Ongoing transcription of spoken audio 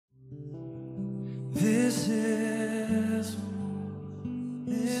This is more.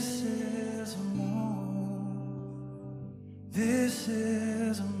 This is more. This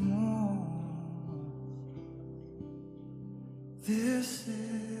is more. This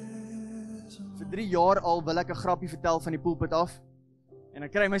is more. Vir 3 jaar al wil ek 'n grappie vertel van die pulpit af. En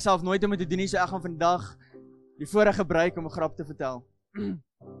ek kry myself nooit om dit te doen nie, so ek gaan vandag die voorreg gebruik om 'n grap te vertel.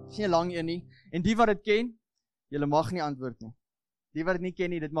 Dis nie 'n lang een nie. En die wat dit ken, julle mag nie antwoord nie. Die wat dit nie ken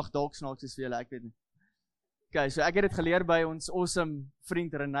nie, dit mag dalk snaaks wees vir julle, ek weet nie. Okay, so ek het dit geleer by ons awesome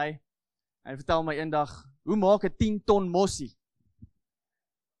vriend Renay. Hy vertel my eendag, hoe maak 'n 10 ton mossie?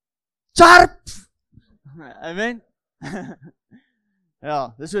 Sharp! Amen.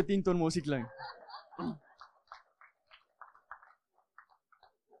 Ja, dis so 'n 10 ton mossie klink.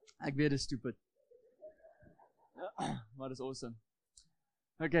 Ek weet dit is stupid. Maar dit is awesome.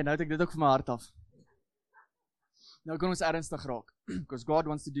 Okay, nou het ek dit ook van my hart af. Nou kan ons ernstig raak. Because God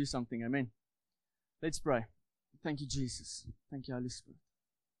wants to do something, amen. Let's pray. Thank you, Jesus. Thank you, Holy Spirit.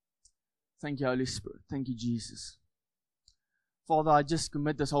 Thank you, Holy Spirit. Thank you, Jesus. Father, I just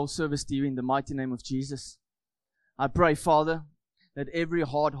commit this whole service to you in the mighty name of Jesus. I pray, Father, that every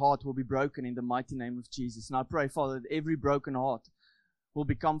hard heart will be broken in the mighty name of Jesus. And I pray, Father, that every broken heart will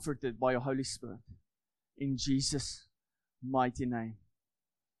be comforted by your Holy Spirit. In Jesus' mighty name.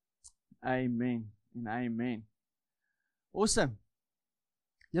 Amen and amen. Awesome.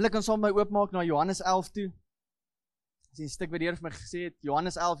 Julle kan saam met my oopmaak na Johannes 11 toe. Dis 'n stuk wat die Here vir my gesê het.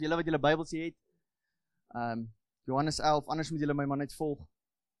 Johannes 11, julle wat julle Bybels het. Johannes 11, anders moet julle my maar net volg.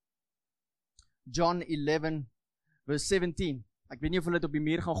 John 11 verse 17. Ek weet nie of hulle dit op die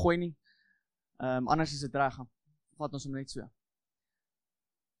muur gaan gooi nie. Anders is dit reg. Vat ons hom net so.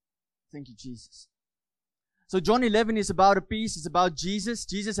 Thank you, Jesus. So John 11 is about a peace. It's about Jesus.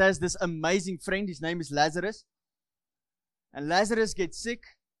 Jesus has this amazing friend. His name is Lazarus. And Lazarus gets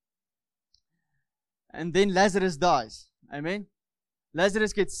sick. And then Lazarus dies. Amen.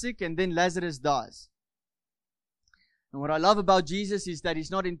 Lazarus gets sick and then Lazarus dies. And what I love about Jesus is that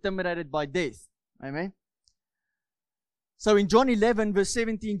he's not intimidated by death. Amen. So in John 11 verse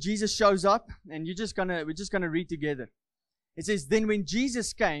 17, Jesus shows up, and we're just gonna read together. It says, then when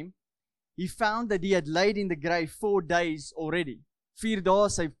Jesus came, he found that he had laid in the grave 4 days already. 4 dae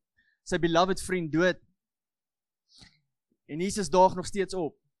sy beloved vriend dood. En Jesus daag nog steeds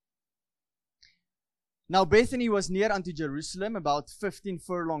op. Now Bethany was near unto Jerusalem, about 15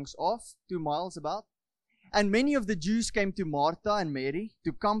 furlongs off, 2 miles about. And many of the Jews came to Martha and Mary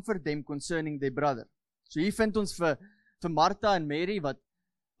to comfort them concerning their brother. So hier vind ons vir Martha en Mary, wat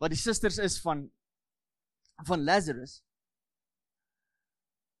die sisters is van Lazarus.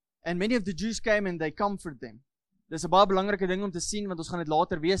 And many of the Jews came and they comfort them. Dis 'n baie belangrike ding om te sien, want ons gaan dit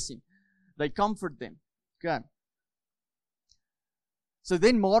later weer sien. They comfort them. Okay. So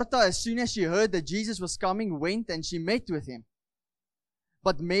then Martha, as soon as she heard that Jesus was coming, went and she met with him.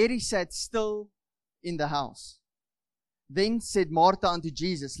 But Mary sat still in the house. Then said Martha unto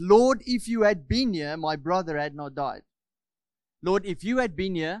Jesus, Lord, if you had been here, my brother had not died. Lord, if you had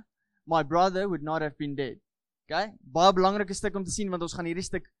been here, my brother would not have been dead. Okay? Baie belangrike stuk om te sien, want ons gaan hierdie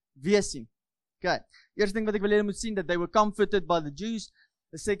stuk weer sien. Okay. Eerste ding wat ek wil hê moet sien, that they were comforted by the Jews.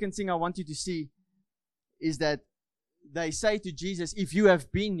 The second thing I want you to see is that they say to Jesus, if you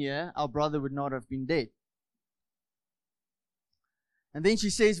have been here, our brother would not have been dead. And then she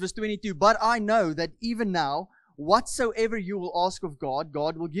says, verse 22, but I know that even now, whatsoever you will ask of God,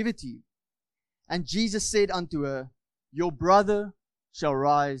 God will give it to you. And Jesus said unto her, your brother shall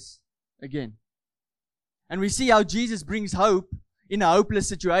rise again. And we see how Jesus brings hope in a hopeless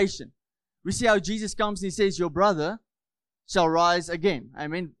situation. We see how Jesus comes and he says, your brother shall rise again. I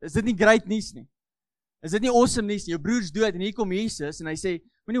mean, is dit nie great nuus nie? Is dit nie awesome nuus nie? Jou broer is dood en hier kom Jesus en hy sê,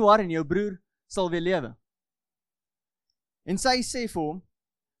 moenie worry nie, jou broer sal weer lewe. En sy sê vir hom,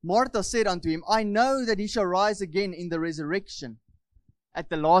 Martha said unto him, I know that he shall rise again in the resurrection at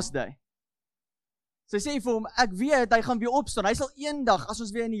the last day. Sy sê vir hom, ek weet hy gaan weer opstaan. Hy sal eendag as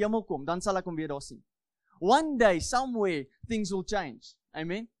ons weer in die hemel kom, dan sal ek hom weer daar sien. One day, somewhere, things will change.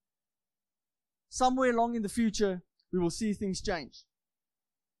 Amen. Somewhere along in the future, we will see things change.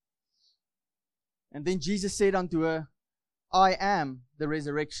 And then Jesus said unto her, I am the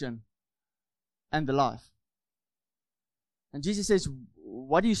resurrection and the life. And Jesus says,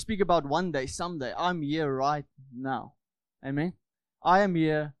 what do you speak about one day, someday? I'm here right now. Amen. I am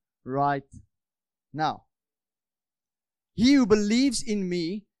here right now. He who believes in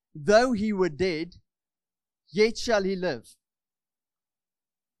me, though he were dead, yet shall he live.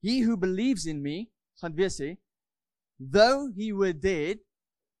 He who believes in me, gaan weer sê, though he were dead,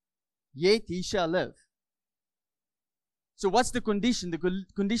 yet he shall live. So what's the condition? The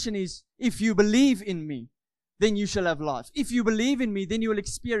condition is, if you believe in me, then you shall have life. If you believe in me, then you will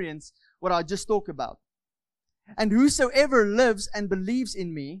experience what I just talked about. And whosoever lives and believes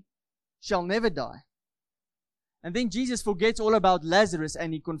in me shall never die. And then Jesus forgets all about Lazarus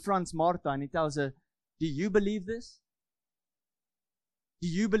and he confronts Martha and he tells her, do you believe this? Do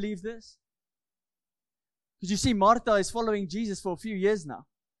you believe this? Because you see, Martha is following Jesus for a few years now.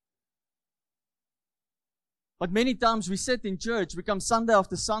 But many times we sit in church, we come Sunday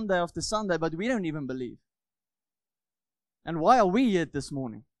after Sunday after Sunday, but we don't even believe. And why are we here this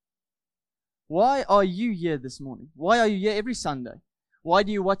morning? Why are you here this morning? Why are you here every Sunday? Why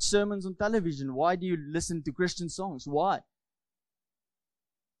do you watch sermons on television? Why do you listen to Christian songs? Why?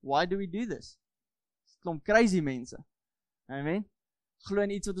 Why do we do this? Klomp crazy mense. Amen? Glo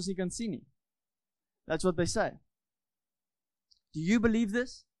in iets wat ons nie kan sien nie. That's what they say. Do you believe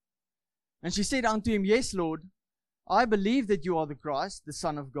this? And she said unto him, yes, Lord, I believe that you are the Christ, the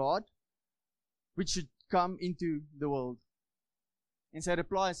Son of God, which should come into the world. En sy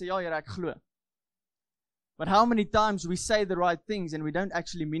reply and say, ja, Here, ek glo. But how many times we say the right things and we don't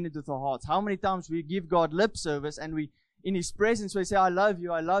actually mean it with our hearts? How many times we give God lip service and we, in His presence, we say, I love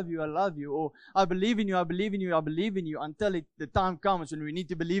you, I love you, I love you. Or, I believe in you, I believe in you, I believe in you, until the time comes when we need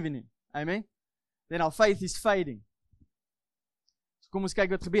to believe in Him. Amen? Then our faith is fading. So kom ons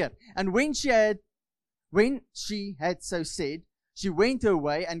kyk wat gebeur. And when she had so said, she went her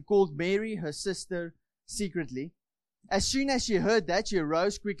way and called Mary, her sister, secretly. As soon as she heard that, she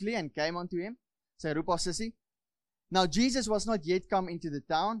arose quickly and came unto him. Sy roep haar sussie. Now Jesus was not yet come into the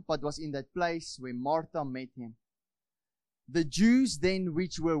town, but was in that place where Martha met him. The Jews then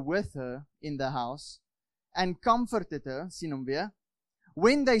which were with her in the house, and comforted her, sien hom weer,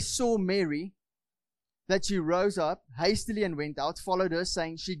 when they saw Mary, that she rose up hastily and went out, followed her,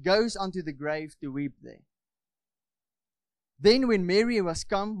 saying, she goes unto the grave to weep there. Then when Mary was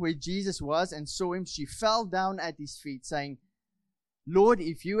come where Jesus was and saw him, she fell down at his feet, saying, Lord,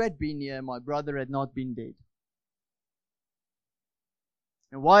 if you had been here, my brother had not been dead.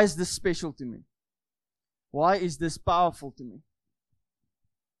 And why is this special to me? Why is this powerful to me?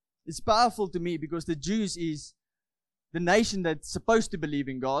 It's powerful to me because the Jews is the nation that's supposed to believe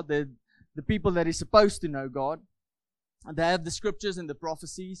in God. They're the people that is supposed to know God. And they have the scriptures and the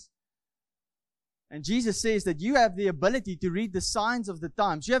prophecies. And Jesus says that you have the ability to read the signs of the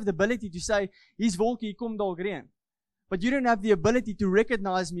times. You have the ability to say, hier's wolkie, kom dalk reën. But you don't have the ability to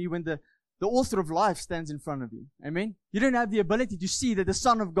recognize me when the author of life stands in front of you. Amen? You don't have the ability to see that the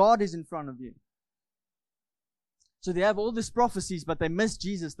Son of God is in front of you. So they have all these prophecies, but they miss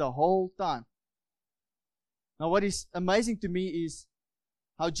Jesus the whole time. Now what is amazing to me is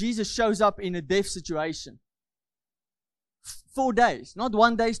how Jesus shows up in a death situation. 4 days. Not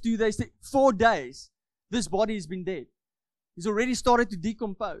 1 day, 2 days, 4 days. This body has been dead. He's already started to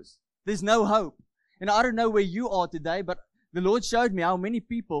decompose. There's no hope. And I don't know where you are today, but the Lord showed me how many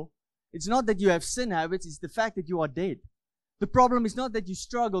people, it's not that you have sin habits, it's the fact that you are dead. The problem is not that you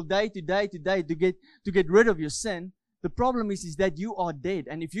struggle day to day to get rid of your sin. The problem is that you are dead.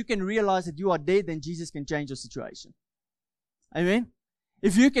 And if you can realize that you are dead, then Jesus can change your situation. Amen?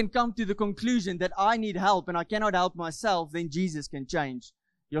 If you can come to the conclusion that I need help and I cannot help myself, then Jesus can change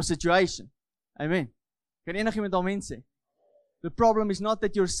your situation. Amen. Kan enigiemand amen sê? The problem is not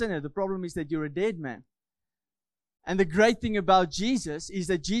that you're a sinner. The problem is that you're a dead man. And the great thing about Jesus is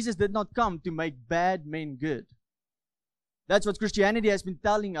that Jesus did not come to make bad men good. That's what Christianity has been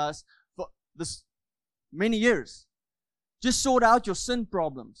telling us for this many years. Just sort out your sin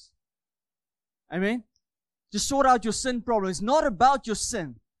problems. Amen. Just sort out your sin problem. It's not about your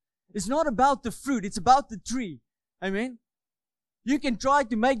sin. It's not about the fruit. It's about the tree. Amen. You can try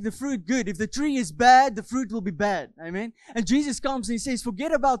to make the fruit good. If the tree is bad, the fruit will be bad. Amen. And Jesus comes and He says,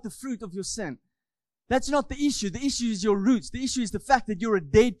 forget about the fruit of your sin. That's not the issue. The issue is your roots. The issue is the fact that you're a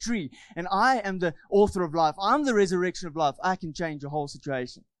dead tree. And I am the author of life. I'm the resurrection of life. I can change your whole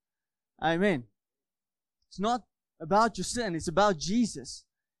situation. Amen. It's not about your sin. It's about Jesus.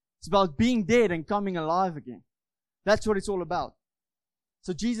 It's about being dead and coming alive again. That's what it's all about.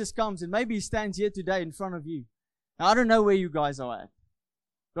 So Jesus comes and maybe He stands here today in front of you. Now, I don't know where you guys are at.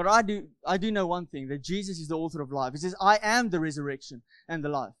 But I do know one thing, that Jesus is the author of life. He says, I am the resurrection and the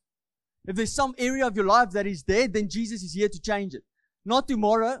life. If there's some area of your life that is dead, then Jesus is here to change it. Not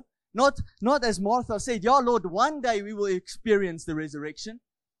tomorrow. Not as Martha said, ja Lord, one day we will experience the resurrection.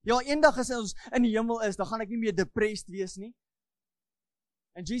 Ja, eendag as ons in die hemel is, dan gaan ek nie meer depressed wees nie.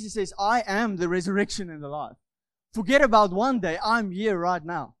 And Jesus says, I am the resurrection and the life. Forget about one day. I'm here right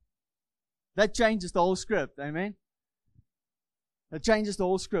now. That changes the whole script. Amen? That changes the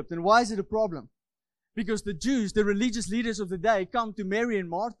whole script. And why is it a problem? Because the Jews, the religious leaders of the day, come to Mary and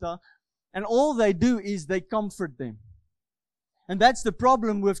Martha, and all they do is they comfort them. And that's the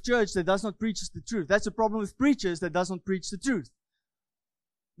problem with church that does not preach the truth. That's the problem with preachers that does not preach the truth.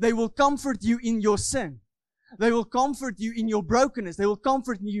 They will comfort you in your sin. They will comfort you in your brokenness. They will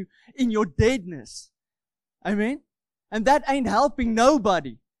comfort you in your deadness. Amen? And that ain't helping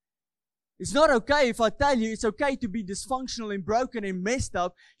nobody. It's not okay if I tell you it's okay to be dysfunctional and broken and messed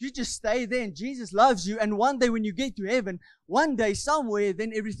up. You just stay there and Jesus loves you. And one day when you get to heaven, one day somewhere,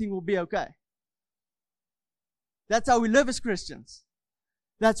 then everything will be okay. That's how we live as Christians.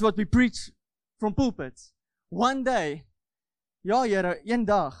 That's what we preach from pulpits. One day, ja Here, een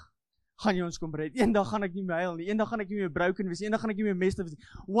dag gaan jy ons kom red. Een dag gaan ek nie meer huil nie. Een dag gaan ek nie meer broken wees nie. Een dag gaan ek nie meer messed up wees nie.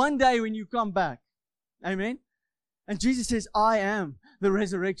 One day when you come back. Amen? And Jesus says, I am the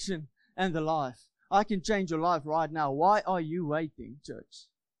resurrection and the life. I can change your life right now. Why are you waiting, church?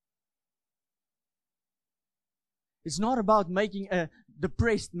 It's not about making a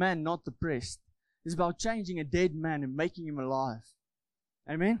depressed man not depressed. It's about changing a dead man and making him alive.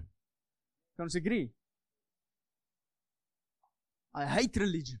 Amen? Can we agree? I hate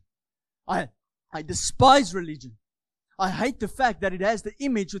religion. I despise religion. I hate the fact that it has the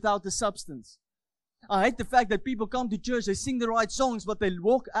image without the substance. I hate the fact that people come to church, they sing the right songs, but they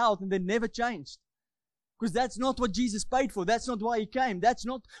walk out and they never changed. Because that's not what Jesus paid for. That's not why He came. That's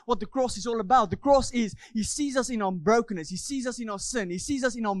not what the cross is all about. The cross is, He sees us in our brokenness. He sees us in our sin. He sees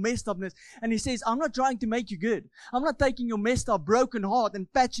us in our messed upness. And He says, I'm not trying to make you good. I'm not taking your messed up, broken heart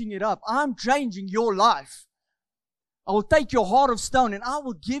and patching it up. I'm changing your life. I will take your heart of stone and I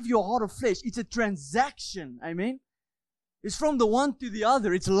will give you a heart of flesh. It's a transaction. Amen? It's from the one to the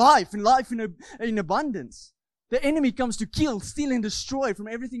other. It's life, and life in abundance. The enemy comes to kill, steal, and destroy from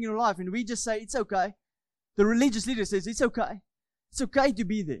everything in your life. And we just say, it's okay. The religious leader says, it's okay. It's okay to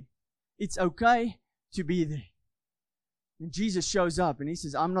be there. It's okay to be there. And Jesus shows up and He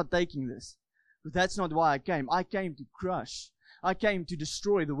says, I'm not taking this. But that's not why I came. I came to crush. I came to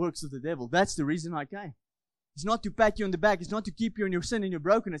destroy the works of the devil. That's the reason I came. It's not to pat you on the back. It's not to keep you in your sin and your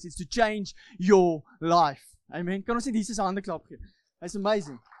brokenness. It's to change your life. Amen. Kan ons net Jesus 'n hande klap gee? It's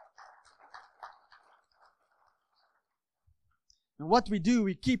amazing. And what we do,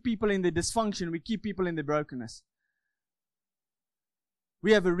 we keep people in the dysfunction. We keep people in the brokenness.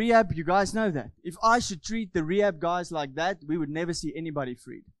 We have a rehab. You guys know that. If I should treat the rehab guys like that, we would never see anybody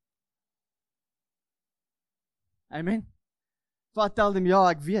freed. Amen. If I tell them, ja,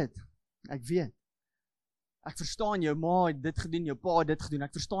 ek weet. Ek verstaan jou ma het dit gedoen, jou pa het dit gedoen.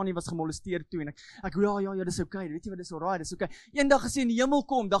 Ek verstaan jy was gemolesteer toe en ek ja, dis okay. Weet jy wat, dis alright, dis okay. Eendag as jy in die hemel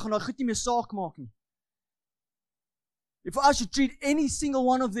kom, dan gaan daai goed nie meer saak maak nie. If I should treat any single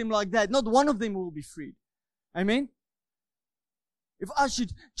one of them like that, not one of them will be freed. Amen? If I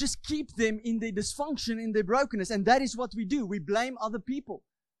should just keep them in their dysfunction, in their brokenness, and that is what we do. We blame other people.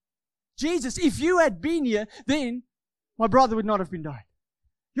 Jesus, if you had been here, then my brother would not have been died.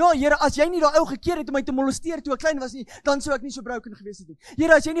 Ja, Here, as jy nie daai ou gekeer het om my te molesteer toe ek klein was nie, dan sou ek nie so broken gewees het nie.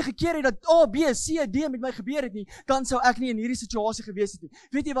 Here, as jy nie gekeer het dat A, B, C, D met my gebeur het nie, dan sou ek nie in hierdie situasie gewees het nie.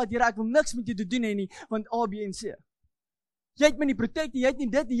 Weet jy wat, Here, ek wil niks met jou te doen hê nie, want A, B en C. Jy het my nie protect nie, jy het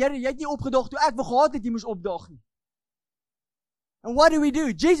nie dit nie, Here, jy het nie opgedaag toe ek wou gehad het jy moes opdaag nie. And what do we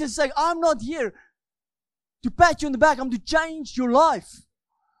do? Jesus is saying, I'm not here to pat you on the back, I'm to change your life.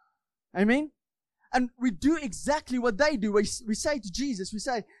 Amen? And we do exactly what they do. We say to Jesus, we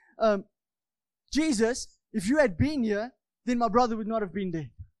say, Jesus, if you had been here, then my brother would not have been dead.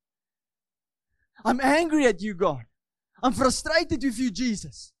 I'm angry at you, God. I'm frustrated with you,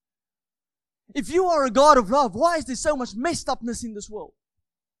 Jesus. If you are a God of love, why is there so much messed upness in this world?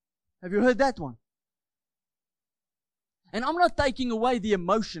 Have you heard that one? And I'm not taking away the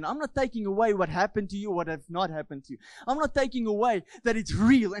emotion. I'm not taking away what happened to you or what has not happened to you. I'm not taking away that it's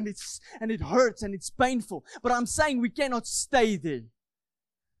real and it hurts and it's painful. But I'm saying we cannot stay there.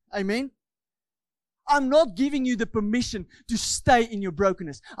 Amen? I'm not giving you the permission to stay in your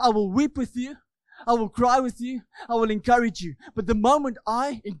brokenness. I will weep with you. I will cry with you. I will encourage you. But the moment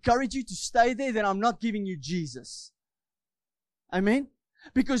I encourage you to stay there, then I'm not giving you Jesus. Amen?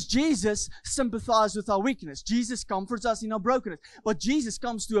 Because Jesus sympathizes with our weakness. Jesus comforts us in our brokenness. But Jesus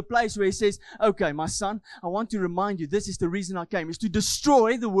comes to a place where He says, okay, my son, I want to remind you, this is the reason I came, is to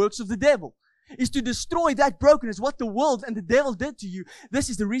destroy the works of the devil. Is to destroy that brokenness, what the world and the devil did to you. This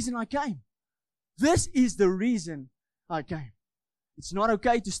is the reason I came. This is the reason I came. It's not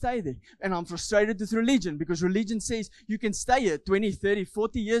okay to stay there. And I'm frustrated with religion because religion says you can stay here 20, 30,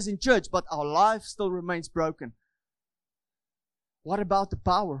 40 years in church, but our life still remains broken. What about the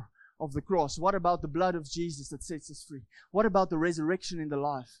power of the cross? What about the blood of Jesus that sets us free? What about the resurrection in the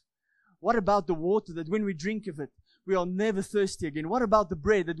life? What about the water that when we drink of it, we are never thirsty again? What about the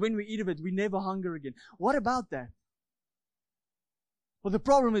bread that when we eat of it, we never hunger again? What about that? Well, the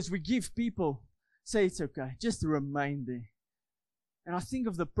problem is we give people, say it's okay, just remain there. And I think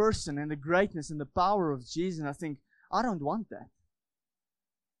of the person and the greatness and the power of Jesus, and I think, I don't want that.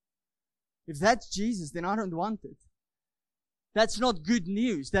 If that's Jesus, then I don't want it. That's not good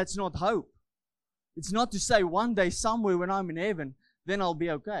news. That's not hope. It's not to say one day somewhere when I'm in heaven, then I'll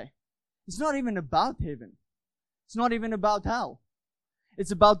be okay. It's not even about heaven. It's not even about hell.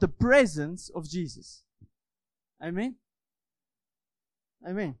 It's about the presence of Jesus. Amen?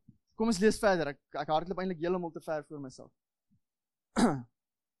 Amen. Kom ons lees verder. Ek hardloop eintlik heeltemal te ver voor myself.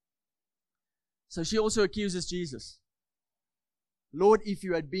 So she also accuses Jesus. Lord, if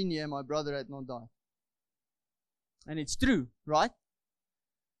you had been here, my brother had not died. And it's true, right?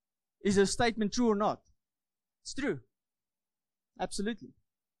 Is her statement true or not? It's true. Absolutely.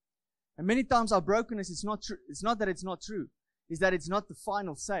 And many times our brokenness is not true. It's not that it's not true. It's that it's not the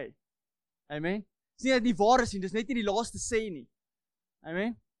final say. Amen? It's nie dat nie waar is nie. Dis net nie die laaste sê nie.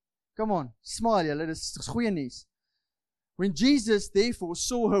 Amen? Come on. Smile, julle. Dis goeie nuus. When Jesus therefore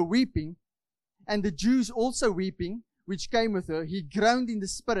saw her weeping, and the Jews also weeping, which came with her, he groaned in the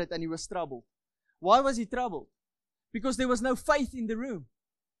spirit and he was troubled. Why was he troubled? Because there was no faith in the room.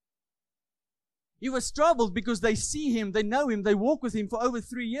 He was troubled because they see him, they know him, they walk with him for over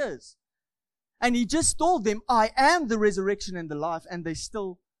 3 years. And he just told them, I am the resurrection and the life, and they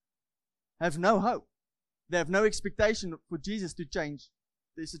still have no hope. They have no expectation for Jesus to change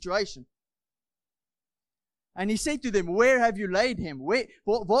their situation. And he said to them, where have you laid him?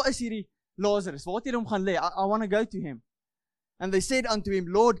 Waar is hierdie Lazarus? Waar het jy hom gaan lê? I want to go to him. And they said unto him,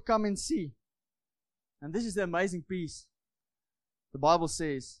 Lord, come and see. And this is the amazing piece. The Bible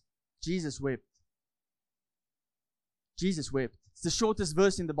says, Jesus wept. Jesus wept. It's the shortest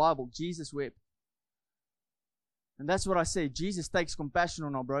verse in the Bible. Jesus wept. And that's what I say. Jesus takes compassion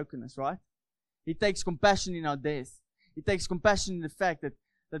on our brokenness, right? He takes compassion in our death. He takes compassion in the fact that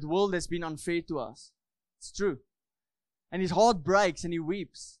the world has been unfair to us. It's true. And his heart breaks and he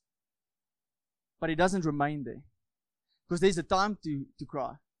weeps. But he doesn't remain there. Because there's a time to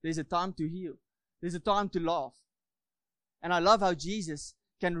cry. There's a time to heal. There's a time to laugh. And I love how Jesus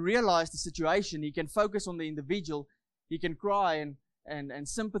can realize the situation. He can focus on the individual. He can cry and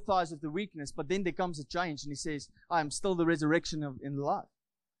sympathize with the weakness. But then there comes a change and he says, I am still the resurrection in life.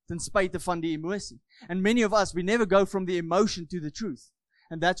 Ten spite van die emosie. And many of us, we never go from the emotion to the truth.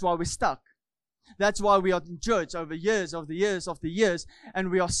 And that's why we're stuck. That's why we are in church over years, after years, after years. And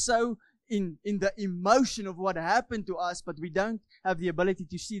we are so in the emotion of what happened to us, but we don't have the ability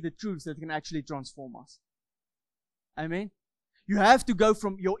to see the truth that can actually transform us. Amen? You have to go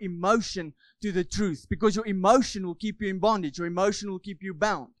from your emotion to the truth, because your emotion will keep you in bondage. Your emotion will keep you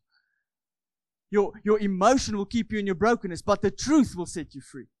bound. Your emotion will keep you in your brokenness, but the truth will set you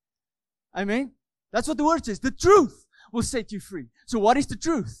free. Amen? That's what the word says. The truth will set you free. So what is the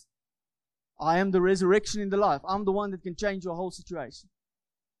truth? I am the resurrection in the life. I'm the one that can change your whole situation.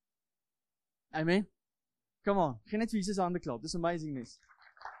 Amen? Come on. Geen net vir Jesus hande klap. Dis amazingness.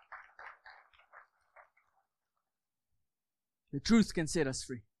 The truth can set us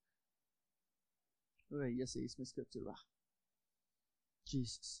free. Oh, yes, is my scripture.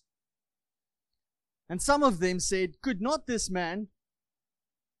 Jesus. And some of them said, could not this man...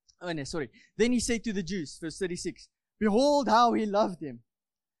 Oh, no, sorry. Then he said to the Jews, verse 36, behold how he loved them.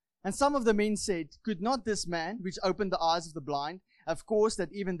 And some of the men said, could not this man, which opened the eyes of the blind, have caused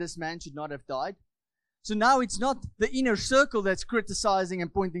that even this man should not have died? So now it's not the inner circle that's criticizing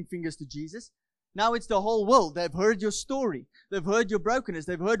and pointing fingers to Jesus. Now it's the whole world. They've heard your story. They've heard your brokenness.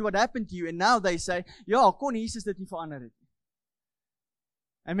 They've heard what happened to you. And now they say, ja, kon Jesus dit nie verander het.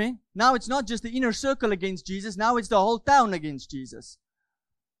 Amen? Now it's not just the inner circle against Jesus. Now it's the whole town against Jesus.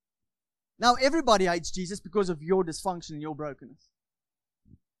 Now everybody hates Jesus because of your dysfunction and your brokenness.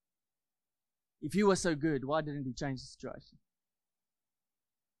 If he was so good, why didn't he change the situation?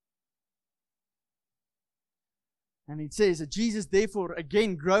 And it says that Jesus, therefore,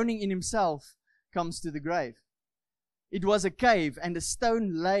 again groaning in himself, comes to the grave. It was a cave, and a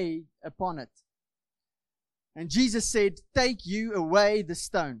stone lay upon it. And Jesus said, take you away the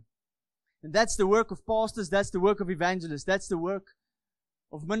stone. And that's the work of pastors, that's the work of evangelists, that's the work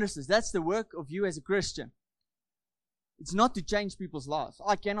of ministers, that's the work of you as a Christian. It's not to change people's lives.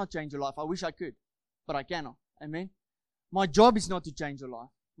 I cannot change your life. I wish I could, but I cannot. Amen? My job is not to change your life.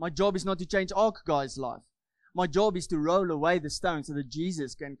 My job is not to change our guy's life. My job is to roll away the stone so that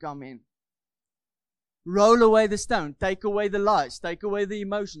Jesus can come in. Roll away the stone. Take away the lies. Take away the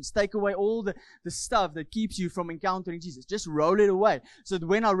emotions. Take away all the stuff that keeps you from encountering Jesus. Just roll it away. So that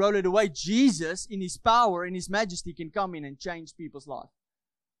when I roll it away, Jesus, in His power, in His majesty, can come in and change people's life.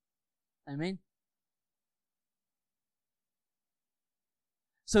 Amen.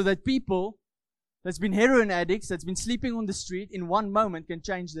 So that people that's been heroin addicts, that's been sleeping on the street, in one moment can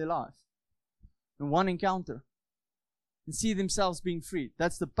change their life. In one encounter. And see themselves being freed.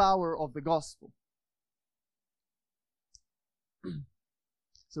 That's the power of the gospel.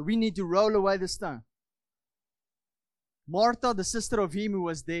 So we need to roll away the stone. Martha, the sister of him who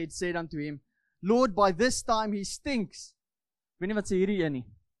was dead, said unto him, Lord, by this time he stinks. Weet nie wat sê hierdie een nie.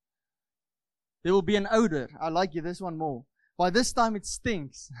 There will be an odor. I like you this one more. By this time it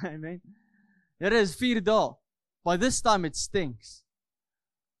stinks. Amen. Here is 4 dae. By this time it stinks.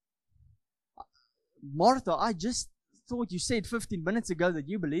 Martha, I just thought you said 15 minutes ago that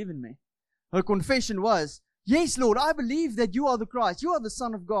you believe in me. Her confession was, yes, Lord, I believe that you are the Christ. You are the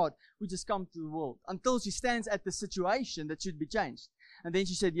Son of God who just come to the world. Until she stands at the situation that should be changed. And then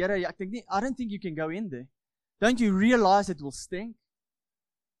she said, I don't think you can go in there. Don't you realize it will stink?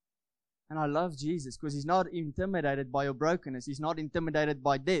 And I love Jesus because He's not intimidated by your brokenness. He's not intimidated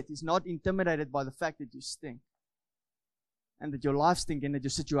by death. He's not intimidated by the fact that you stink. And that your life stinks and that your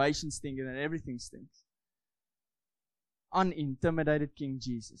situation stinks and that everything stinks. Unintimidated King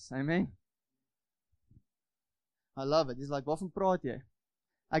Jesus. Amen. I love it. He's like, waarvan praat jy?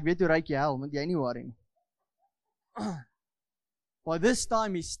 Ek weet hoe ryk jy hel, want jy nie worry nie. By this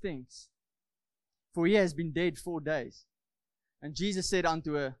time he stinks, for he has been dead 4 days. And Jesus said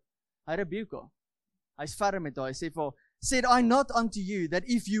unto her, hy rebuke haar. Hy's ferm met haar. Hy sê vir haar, said I not unto you that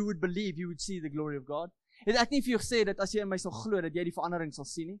if you would believe, you would see the glory of God? Het ek nie vir jou gesê dat as jy in my sal glo, dat jy die verandering sal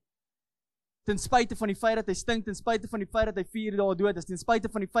sien nie? Ten spyte van die feit dat hy stink, ten spyte van die feit dat hy 4 dae dood is, ten spyte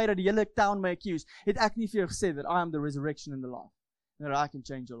van die feit dat die hele town my accuse, het ek nie vir jou gesê that I am the resurrection and the life, and that I can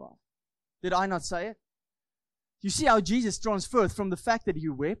change your life. Did I not say it? You see how Jesus transferred from the fact that he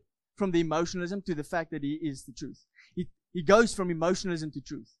wept, from the emotionalism to the fact that he is the truth. He goes from emotionalism to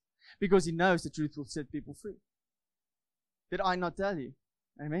truth, because he knows the truth will set people free. Did I not tell you?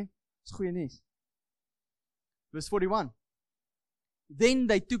 Amen? Dis goeie nuus. Verse 41. Then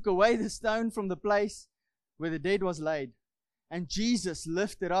they took away the stone from the place where the dead was laid. And Jesus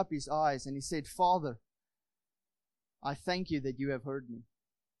lifted up his eyes and he said, Father, I thank you that you have heard me.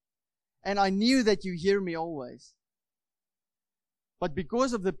 And I knew that you hear me always. But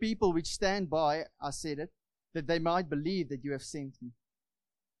because of the people which stand by, I said it, that they might believe that you have sent me.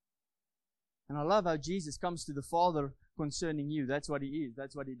 And I love how Jesus comes to the Father concerning you. That's what He is.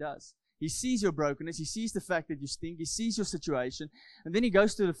 That's what He does. He sees your brokenness. He sees the fact that you stink. He sees your situation. And then He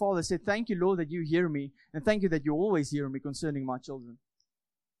goes to the Father and says, thank you, Lord, that you hear me. And thank you that you always hear me concerning my children.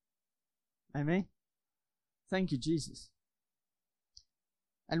 Amen. Thank you, Jesus.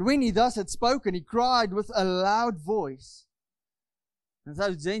 And when He thus had spoken, He cried with a loud voice. And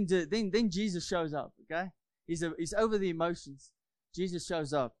so then Jesus shows up, okay? He's over the emotions. Jesus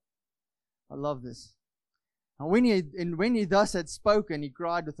shows up. I love this. And when he thus had spoken, he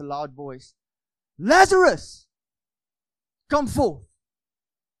cried with a loud voice, Lazarus, come forth.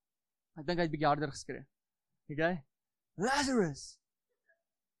 Ek dink hy het bietjie harder geskree. Okay? Lazarus,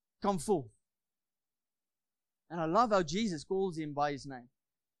 come forth. And I love how Jesus calls him by his name.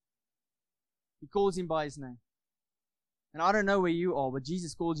 He calls him by his name. And I don't know where you are, but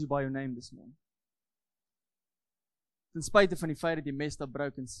Jesus calls you by your name this morning. Ten spyte van die feit dat jy messed up,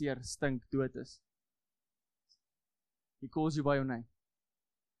 broken, seer, stink, dood is. He calls you by your name.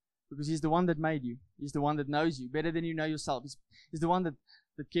 Because He's the one that made you. He's the one that knows you better than you know yourself. He's the one that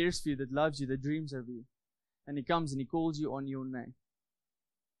cares for you, that loves you, that dreams of you. And He comes and He calls you on your name.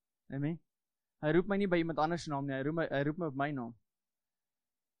 Amen? Hy roep my nie by iemand anders naam nie, hy roep my op my naam.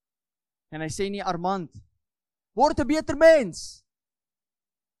 En hy sê nie, Armand, word 'n beter mens.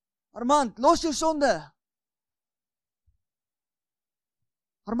 Armand, los jou sonde.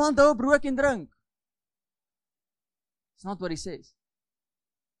 Armand, hou op rook en drink. It's not what He says.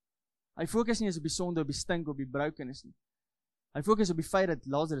 Hy fokus nie eens op die sonde, op die stink, op die brokenness nie. Hy fokus op die feit dat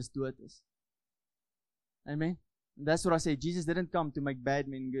Lazarus dood is. Amen? And that's what I say. Jesus didn't come to make bad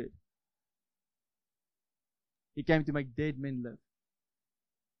men good. He came to make dead men live.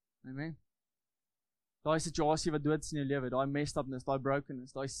 Amen? Daai situasie wat dood is in jou lewe, daai messed upness, daai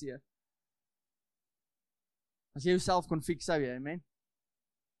brokenness, daai seer. As jy jouself kon fix, sou jy, amen?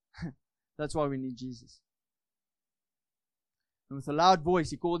 That's why we need Jesus. And with a loud voice,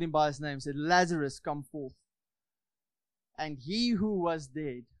 He called him by his name, said, Lazarus, come forth. And he who was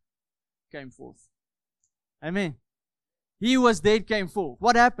dead came forth. Amen. He who was dead came forth.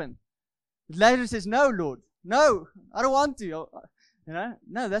 What happened? But Lazarus says, no, Lord. No, I don't want to.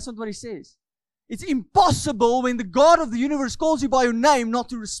 No, that's not what he says. It's impossible when the God of the universe calls you by your name not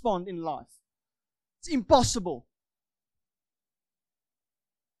to respond in life. It's impossible.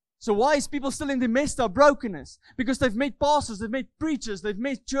 So why is people still in the messed up brokenness? Because they've met pastors, they've met preachers, they've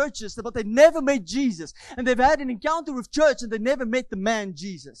met churches, but they've never met Jesus. And they've had an encounter with church and they never met the man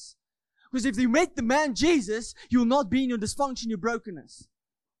Jesus. Because if you met the man Jesus, you'll not be in your dysfunction, your brokenness.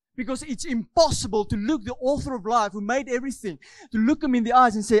 Because it's impossible to look the author of life who made everything, to look him in the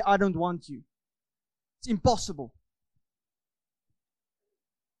eyes and say, I don't want you. It's impossible.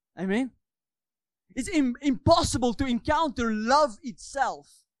 Amen? It's impossible to encounter love itself.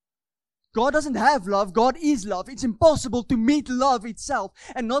 God doesn't have love. God is love. It's impossible to meet love itself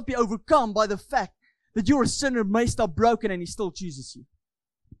and not be overcome by the fact that you're a sinner, messed up, broken, and He still chooses you.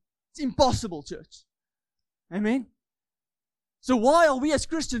 It's impossible, church. Amen? So why are we as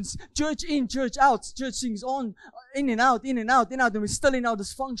Christians, church in, church out, church things on, in and out, in and out, and we're still in our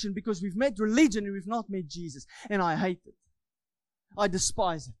dysfunction because we've met religion and we've not met Jesus. And I hate it. I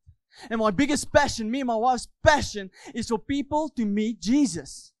despise it. And my biggest passion, me and my wife's passion, is for people to meet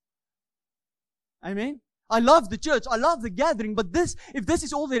Jesus. Amen? I love the church. I love the gathering. But if this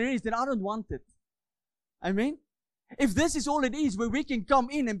is all there is, then I don't want it. Amen? If this is all it is, where we can come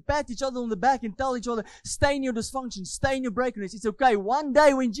in and pat each other on the back and tell each other, stay in your dysfunction, stay in your brokenness. It's okay. One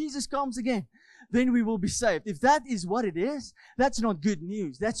day when Jesus comes again, then we will be saved. If that is what it is, that's not good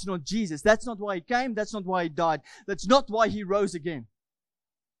news. That's not Jesus. That's not why He came. That's not why He died. That's not why He rose again.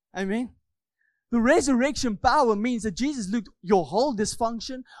 Amen? The resurrection power means that Jesus looked your whole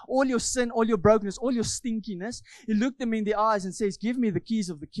dysfunction, all your sin, all your brokenness, all your stinkiness. He looked them in the eyes and says, give me the keys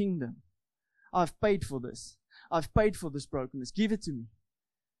of the kingdom. I've paid for this. I've paid for this brokenness. Give it to me.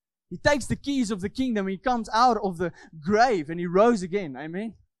 He takes the keys of the kingdom. He comes out of the grave and He rose again.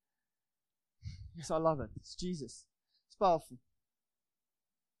 Amen? Yes, I love it. It's Jesus. It's powerful.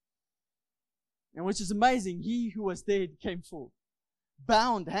 And which is amazing, He who was dead came forth,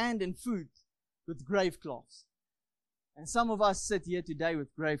 bound hand and foot with grave cloths. And some of us sit here today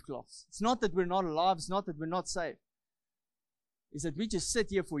with grave cloths. It's not that we're not alive. It's not that we're not saved. It's that we just sit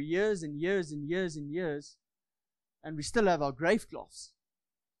here for years and years and years and years and we still have our grave cloths.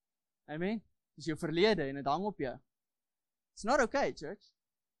 Amen? Dis jou verlede en dit hang op jou. It's not okay, church.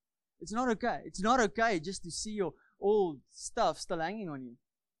 It's not okay. It's not okay just to see your old stuff still hanging on you.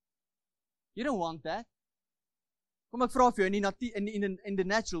 You don't want that. Kom ek vra vir jou, in the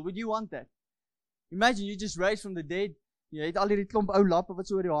natural, would you want that? Imagine you just raised from the dead. Jy het al hierdie klomp ou lappe wat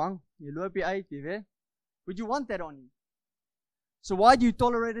so oor jou hang. Jy loop jy uit, jy weet. Would you want that on you? So why do you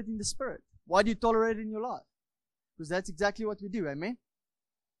tolerate it in the spirit? Why do you tolerate it in your life? Because that's exactly what we do, amen?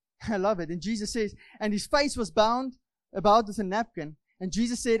 I love it. And Jesus says, and His face was bound about with a napkin. And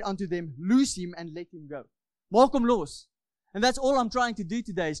Jesus said unto them, loose him and let him go. Maak hom los. And that's all I'm trying to do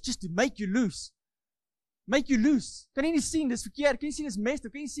today, is just to make you loose. Make you loose. Kan jy nie sien, dis verkeerd. Kan jy sien, dis messed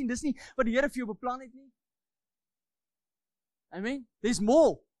up. Kan jy sien, dis nie wat die Here vir jou beplan het nie. Amen? There's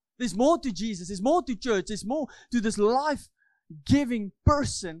more. There's more to Jesus. There's more to church. There's more to this life-giving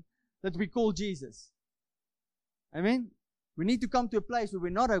person that we call Jesus. Amen? We need to come to a place where we're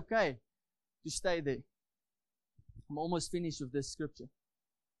not okay to stay there. I'm almost finished with this scripture.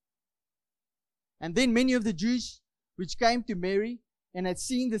 And then many of the Jews which came to Mary and had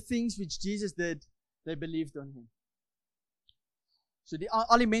seen the things which Jesus did, they believed on Him. So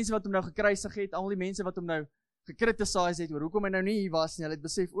al die mense wat hom nou gekruisig het, al die mense wat hom nou gekritisiseer het oor hoekom hy nou nie hier was nie, hulle het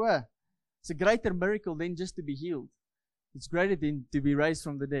besef, it's a greater miracle than just to be healed. It's greater than to be raised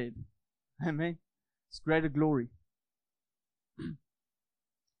from the dead. Amen. It's greater glory.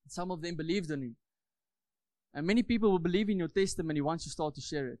 Some of them believed on Him. And many people will believe in your testimony once you start to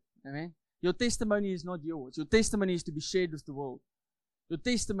share it. Amen. Your testimony is not yours. Your testimony is to be shared with the world. Your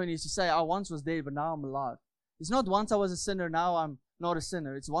testimony is to say, I once was dead, but now I'm alive. It's not once I was a sinner, now I'm not a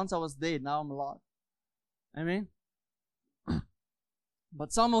sinner. It's once I was dead, now I'm alive. Amen.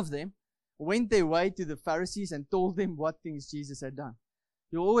 But some of them went their way to the Pharisees and told them what things Jesus had done.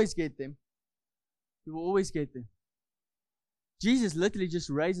 You will always get them. You will always get them. Jesus literally just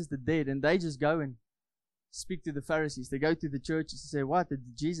raises the dead and they just go and speak to the Pharisees. They go to the churches and say, what? Did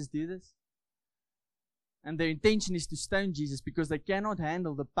Jesus do this? And their intention is to stone Jesus because they cannot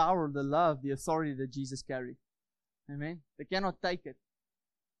handle the power, the love, the authority that Jesus carried. Amen? They cannot take it.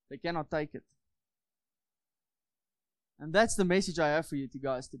 They cannot take it. And that's the message I have for you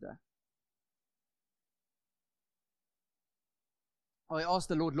guys today. I asked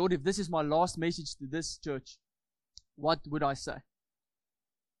the Lord, Lord, if this is my last message to this church, what would I say?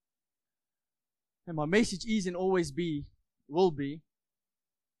 And my message is and always will be,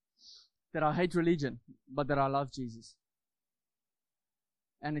 that I hate religion, but that I love Jesus.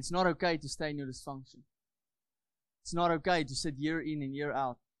 And it's not okay to stay in your dysfunction. It's not okay to sit year in and year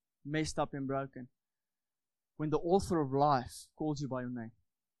out, messed up and broken, when the author of life calls you by your name.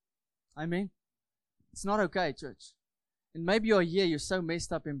 Amen? It's not okay, church. And maybe you're here, you're so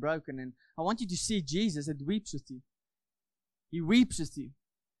messed up and broken, and I want you to see Jesus that weeps with you. He weeps with you.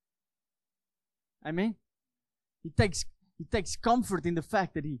 Amen? He takes comfort in the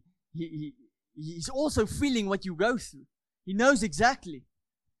fact that he's also feeling what you go through. He knows exactly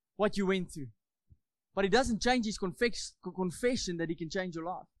what you went through. But he doesn't change his confession that he can change your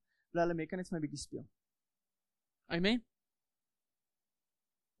life. Laat kan net my bietjie speel. Amen?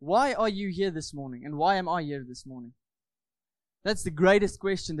 Why are you here this morning? And why am I here this morning? That's the greatest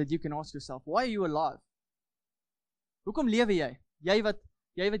question that you can ask yourself. Why are you alive? Hoekom lewe jy? Jy wat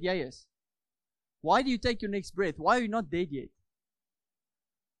jy is. Why do you take your next breath? Why are you not dead yet?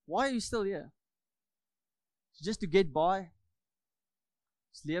 Why are you still here? Just to get by?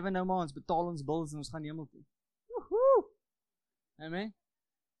 Ons lewe nou maar, ons betaal ons bills en ons gaan hemel toe. Woohoo! Amen?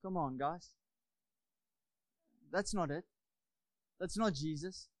 Come on, guys. That's not it. That's not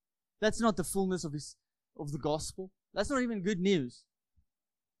Jesus. That's not the fullness of the gospel. That's not even good news.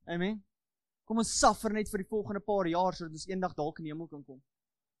 Amen? Kom ons suffer net vir die volgende paar jaar sodat ons eendag dalk in die hemel kan kom.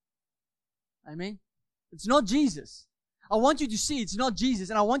 Amen? It's not Jesus. I want you to see it's not Jesus,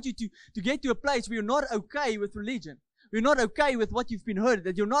 and I want you to get to a place where you're not okay with religion. You're not okay with what you've been heard,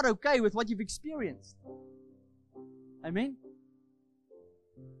 that you're not okay with what you've experienced. Amen?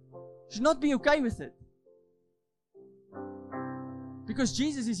 You should not be okay with it. Because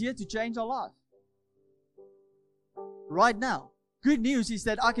Jesus is here to change our life. Right now. Good news is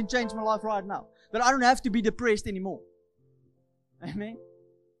that I can change my life right now. That I don't have to be depressed anymore. Amen?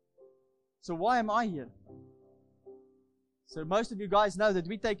 So why am I here? So most of you guys know that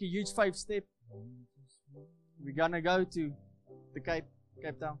we take a huge faith step. We're going to go to the Cape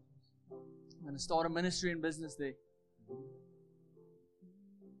Town. I'm going to start a ministry and business there.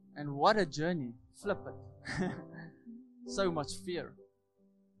 And what a journey. Flip it. So much fear.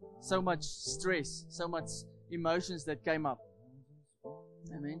 So much stress. So much emotions that came up.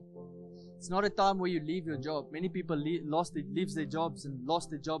 Amen. It's not a time where you leave your job. Many people leave their jobs and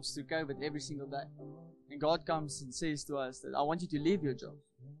lost their jobs through COVID every single day. And God comes and says to us that I want you to leave your job.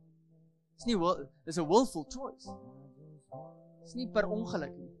 It's a willful choice. It's nie per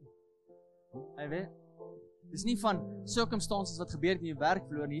ongeluk nie. Jy weet? Dis nie van circumstances wat gebeur het in jou werk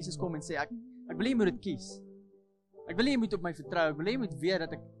verloor en Jesus kom en sê ek wil hê jy moet dit kies. Ek wil hê jy moet op my vertrou. Ek wil hê jy moet weet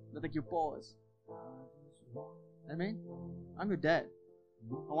dat ek jou pa is. Amen. I'm your dad.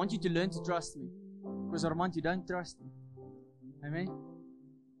 I want you to learn to trust me. Because Armand, you don't trust me. Amen.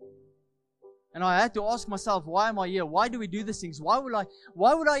 And I had to ask myself, why am I here? Why do we do these things? Why would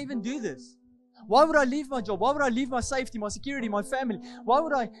I even do this? Why would I leave my job? Why would I leave my safety, my security, my family? Why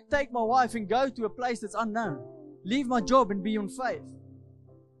would I take my wife and go to a place that's unknown? Leave my job and be on faith.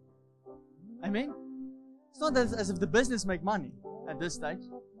 Amen? It's not as if the business make money at this stage.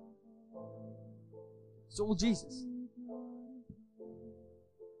 It's all Jesus.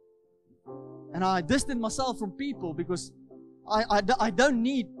 And I distanced myself from people because I don't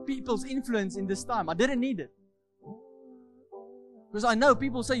need people's influence in this time. I didn't need it. Because I know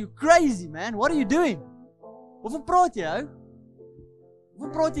people say, you're crazy, man. What are you doing? Waarvan praat jy, ou?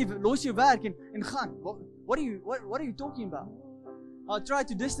 Waarvan praat jy? Los jou werk en gaan. What are you talking about? I try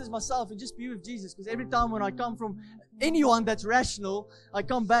to distance myself and just be with Jesus. Because every time when I come from anyone that's rational, I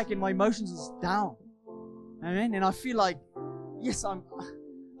come back and my emotions is down. Amen? And I feel like, yes,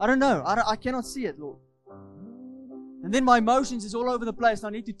 I don't know. I cannot see it, Lord. And then my emotions is all over the place. And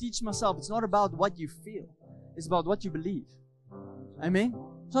I need to teach myself. It's not about what you feel. It's about what you believe. Amen?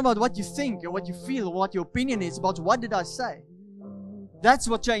 It's not about what you think or what you feel or what your opinion is. It's about what did I say. That's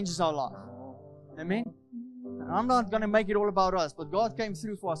what changes our life. Amen? And I'm not going to make it all about us. But God came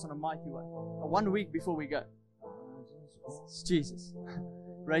through for us in a mighty way. 1 week before we go. It's Jesus.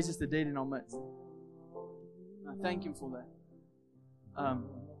 Raises the dead in our midst. I thank Him for that.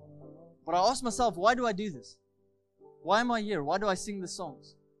 But I asked myself, why do I do this? Why am I here? Why do I sing the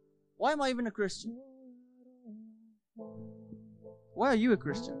songs? Why am I even a Christian? Why are you a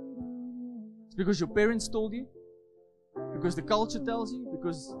Christian? It's because your parents told you? Because the culture tells you?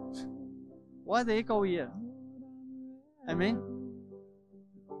 Because why the heck are we here? Amen?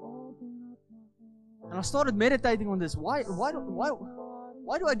 And I started meditating on this. Why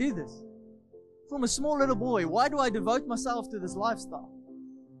do I do this? From a small little boy, why do I devote myself to this lifestyle?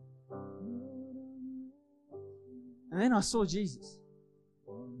 And then I saw Jesus.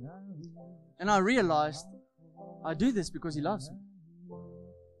 And I realized I do this because He loves me.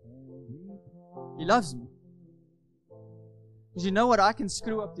 He loves me. Because you know what I can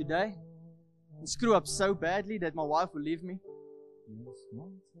screw up today? And screw up so badly that my wife will leave me.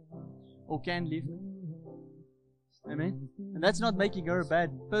 Or can leave me. Amen? And that's not making her a bad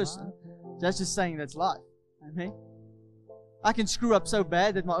person. That's just saying that's life. Amen? I can screw up so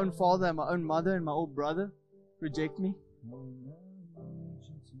bad that my own father and my own mother and my old brother reject me.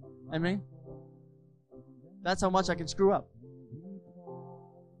 Amen? That's how much I can screw up.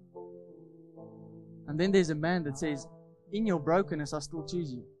 And then there's a man that says, in your brokenness, I still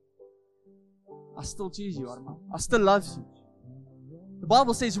choose you. I still choose you, Armand. I still love you. The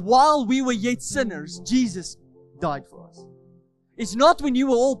Bible says, while we were yet sinners, Jesus died for us. It's not when you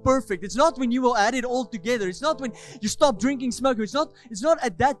were all perfect. It's not when you were at it all together. It's not when you stopped drinking, smoking. It's not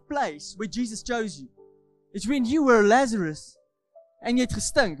at that place where Jesus chose you. It's when you were Lazarus and jy het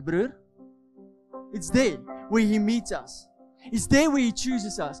gestink, broer. It's there where He meets us. It's there where He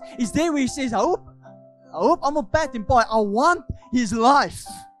chooses us. It's there where He says, I hope I'm a pat and pie. I want His life.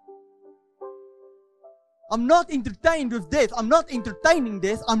 I'm not entertained with death. I'm not entertaining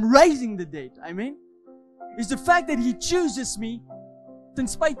death. I'm raising the dead. Amen? It's the fact that He chooses me ten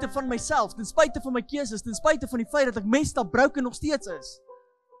spyte van myself, ten spyte van my keuses, ten spyte van die feit dat ek messed up, broken nog steeds is.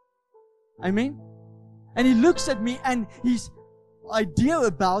 Amen? And He looks at me and His idea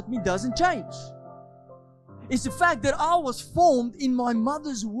about me doesn't change. It's the fact that I was formed in my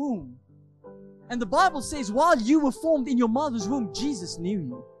mother's womb. And the Bible says, while you were formed in your mother's womb, Jesus knew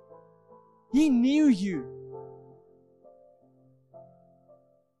you. He knew you.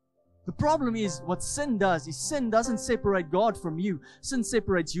 The problem is, what sin does is sin doesn't separate God from you. Sin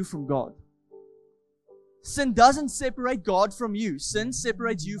separates you from God. Sin doesn't separate God from you. Sin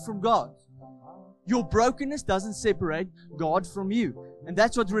separates you from God. Your brokenness doesn't separate God from you. And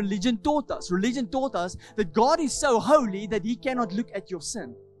that's what religion taught us. Religion taught us that God is so holy that He cannot look at your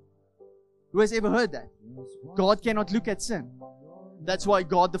sin. Who has ever heard that? God cannot look at sin. That's why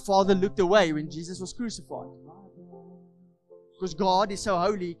God the Father looked away when Jesus was crucified. Because God is so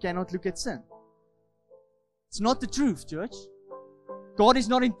holy, He cannot look at sin. It's not the truth, church. God is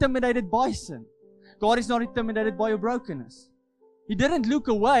not intimidated by sin. God is not intimidated by your brokenness. He didn't look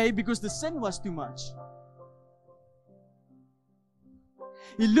away because the sin was too much.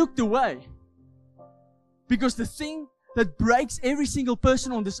 He looked away because the thing that breaks every single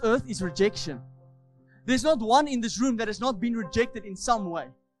person on this earth is rejection. There's not one in this room that has not been rejected in some way,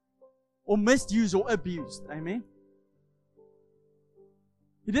 or misused or abused. Amen?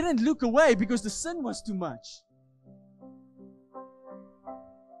 He didn't look away because the sin was too much.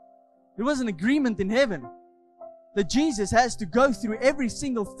 There was an agreement in heaven that Jesus has to go through every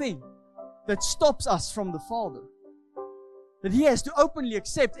single thing that stops us from the Father. That He has to openly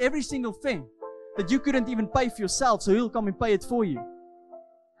accept every single thing that you couldn't even pay for yourself, so He'll come and pay it for you.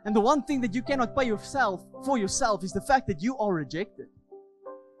 And the one thing that you cannot pay for yourself is the fact that you are rejected.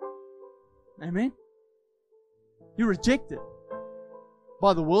 Amen? You're rejected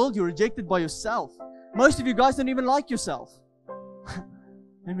by the world. You're rejected by yourself. Most of you guys don't even like yourself.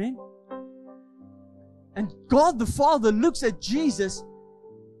 Amen? And God the Father looks at Jesus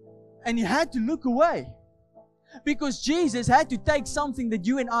and He had to look away. Because Jesus had to take something that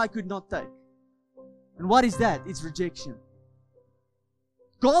you and I could not take. And what is that? It's rejection.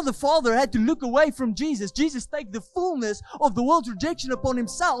 God the Father had to look away from Jesus. Jesus take the fullness of the world's rejection upon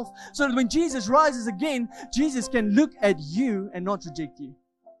Himself, so that when Jesus rises again, Jesus can look at you and not reject you.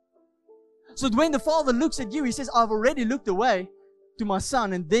 So that when the Father looks at you, He says, I've already looked away to my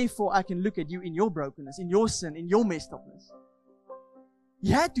Son, and therefore I can look at you in your brokenness, in your sin, in your messed upness. He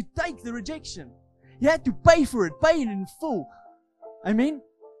had to take the rejection. He had to pay for it, pay it in full. Amen?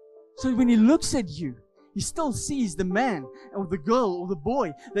 So when He looks at you, He still sees the man or the girl or the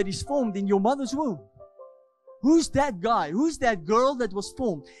boy that is formed in your mother's womb. Who's that guy? Who's that girl that was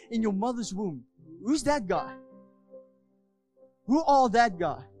formed in your mother's womb? Who's that guy? Who are that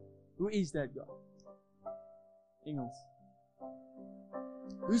guy? Who is that guy? Engels.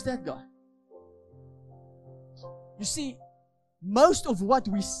 Who's that guy? You see, most of what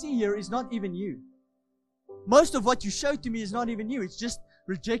we see here is not even you. Most of what you showed to me is not even you. It's just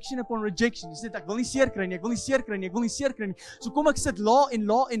rejection upon rejection. Jy sê, ek wil nie seer kry nie, ek wil nie seer kry nie, ek wil nie seer kry nie. So kom ek sit law en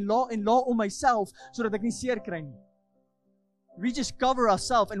law en law en law om myself, sodat ek nie seer kry nie. We just cover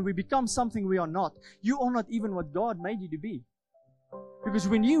ourselves and we become something we are not. You are not even what God made you to be. Because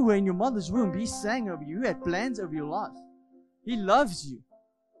when you were in your mother's womb, He sang over you. He had plans over your life. He loves you.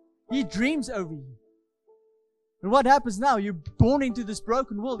 He dreams over you. And what happens now? You're born into this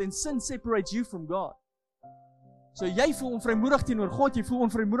broken world and sin separates you from God. So jy voel onvrymoedig teenoor God, jy voel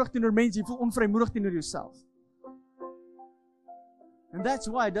onvrymoedig teenoor mense, jy voel onvrymoedig teenoor jouself. And that's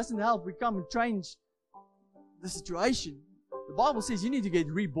why it doesn't help we come and change the situation. The Bible says you need to get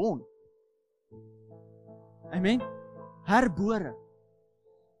reborn. Amen? Herbore.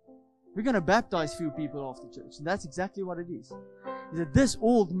 We're going to baptize few people after church. And that's exactly what it is. Is that this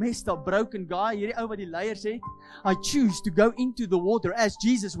old, messed up, broken guy, hierdie ou wat die leiers het, I choose to go into the water as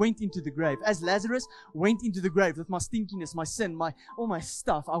Jesus went into the grave. As Lazarus went into the grave with my stinkiness, my sin, all my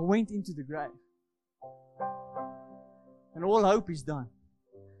stuff. I went into the grave. And all hope is done.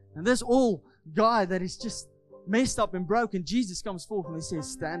 And this old guy that is just messed up and broken, Jesus comes forth and He says,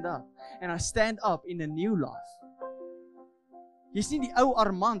 stand up. And I stand up in a new life. Jy's nie die ou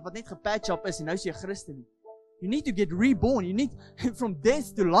Armand wat net gepatch up is en nou is jy 'n Christen nie. You need to get reborn. You need from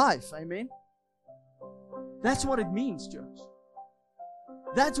death to life. Amen. That's what it means, church.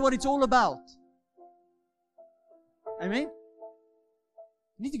 That's what it's all about. Amen.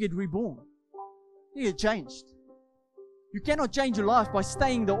 You need to get reborn. You need to get changed. You cannot change your life by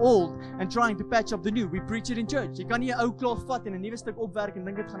staying the old and trying to patch up the new. We preach it in church. Jy kan nie 'n ou kloof vat en 'n nuwe stuk opwerk en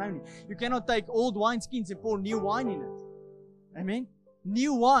dink dit gaan nou nie. You cannot take old wineskins and pour new wine in it. Amen.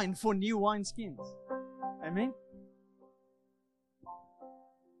 New wine for new wineskins. Amen.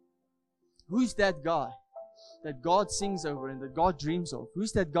 Who's that guy that God sings over and that God dreams of?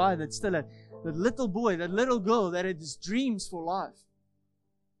 Who's that guy that's still that little boy, that little girl that has dreams for life?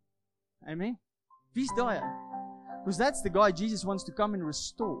 Amen. Wie's daai? Because that's the guy Jesus wants to come and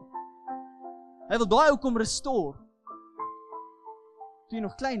restore. Hy wil daai ou kom restore. Toe jy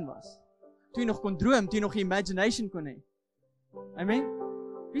nog klein was. Toe jy nog kon droom, toe jy nog imagination kon hê. Amen.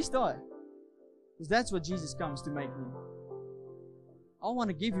 Wie's daai? Because that's what Jesus comes to make new. I want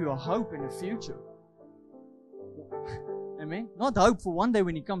to give you a hope and a future. Amen. Not hope for one day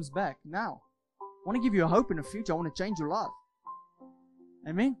when He comes back. Now. I want to give you a hope and a future. I want to change your life.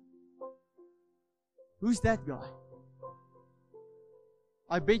 Amen. Who's that guy?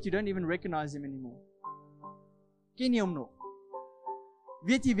 I bet you don't even recognize him anymore. Ken jy hom nog?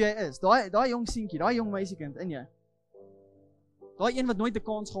 Weet jy wie hy is? Daai jong seentjie, daai jong meisiekind in jou. Daai een wat nooit 'n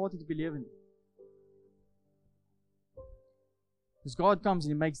kans gehad het op die lewe nie. Because God comes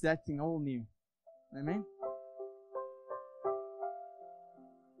and He makes that thing all new. Amen.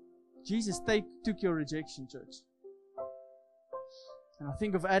 Jesus took your rejection, church. And I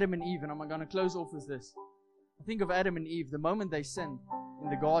think of Adam and Eve, and I'm going to close off with this. I think of Adam and Eve, the moment they sinned in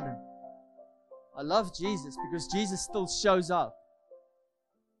the garden. I love Jesus because Jesus still shows up.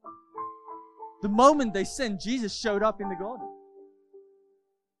 The moment they sinned, Jesus showed up in the garden.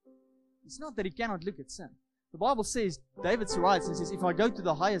 It's not that He cannot look at sin. The Bible says, David writes and says, if I go to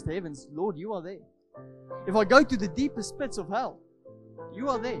the highest heavens, Lord, You are there. If I go to the deepest pits of hell, You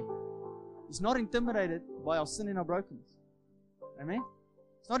are there. He's not intimidated by our sin and our brokenness. Amen?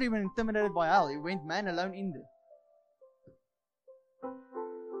 He's not even intimidated by hell. He went man alone in there.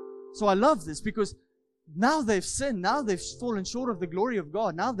 So I love this because now they've sinned. Now they've fallen short of the glory of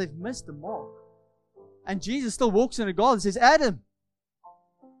God. Now they've missed the mark. And Jesus still walks in the garden and says, Adam,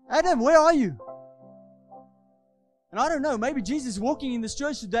 where are you? And I don't know, maybe Jesus is walking in this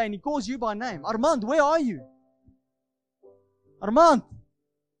church today and He calls you by name. Armand, where are you? Armand,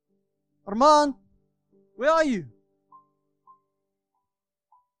 where are you?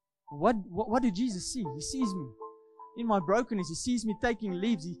 What did Jesus see? He sees me. In my brokenness, He sees me taking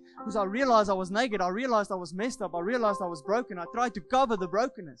leaves. Because I realized I was naked. I realized I was messed up. I realized I was broken. I tried to cover the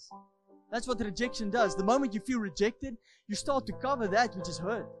brokenness. That's what rejection does. The moment you feel rejected, you start to cover that which is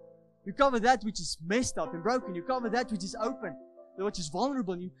hurt. You cover that which is messed up and broken. You cover that which is open, which is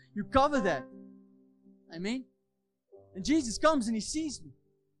vulnerable. You cover that. Amen? And Jesus comes and He sees me.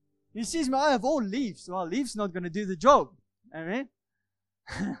 He sees me, I have all leaves. Well, leaves not going to do the job. Amen?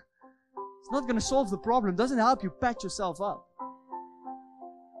 It's not going to solve the problem. It doesn't help you patch yourself up.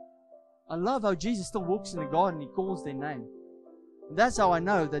 I love how Jesus still walks in the garden. He calls their name. And that's how I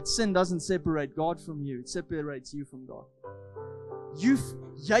know that sin doesn't separate God from you. It separates you from God.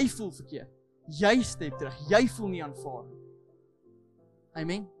 Jy voel verkeerd. Jy stap terug. Jy voel nie aanvaar.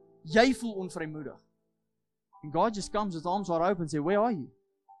 Amen. Jy voel onvrymoedig. And God just comes with arms wide open and says, where are you?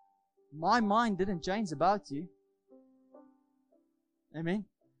 My mind didn't change about you. Amen.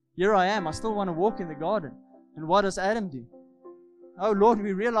 Here I am. I still want to walk in the garden. And what does Adam do? Oh Lord,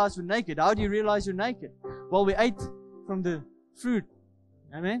 we realize we're naked. How do you realize you're naked? Well, we ate from the fruit.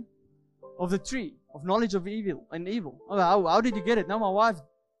 Amen. Of the tree of knowledge of evil and evil. Oh, how did you get it? No, my wife.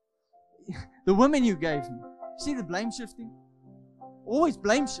 The women you gave me. See the blame shifting? Always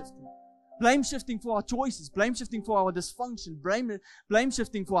blame shifting. Blame shifting for our choices. Blame shifting for our dysfunction. Blame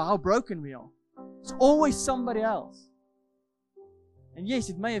shifting for how broken we are. It's always somebody else. And yes,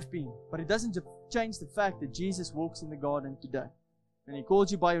 it may have been, but it doesn't change the fact that Jesus walks in the garden today. and He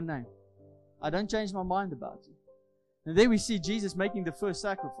calls you by your name, I don't change my mind about you. And there we see Jesus making the first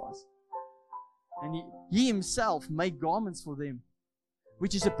sacrifice. And He Himself made garments for them,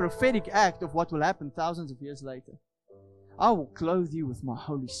 which is a prophetic act of what will happen thousands of years later. I will clothe you with my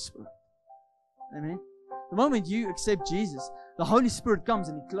Holy Spirit. Amen. The moment you accept Jesus, the Holy Spirit comes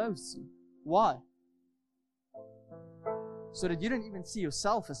and He clothes you. Why? So that you don't even see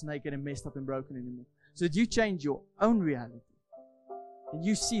yourself as naked and messed up and broken anymore. So that you change your own reality. And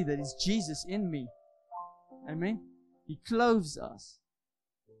you see that it's Jesus in me. Amen. He clothes us.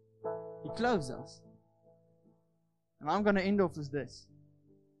 He clothes us. And I'm going to end off with this.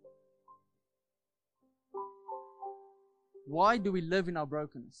 Why do we live in our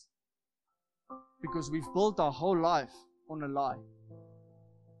brokenness? Because we've built our whole life on a lie.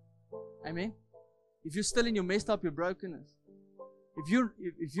 Amen? If you're still in your messed up, your brokenness,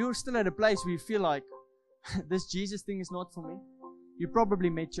 if you're still at a place where you feel like this Jesus thing is not for me, you probably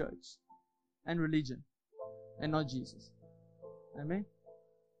made church and religion and not Jesus. Amen?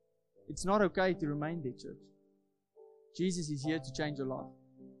 It's not okay to remain there, church. Jesus is here to change your life.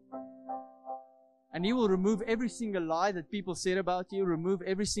 And He will remove every single lie that people said about you, remove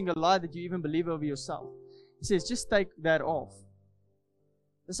every single lie that you even believe over yourself. He says, just take that off.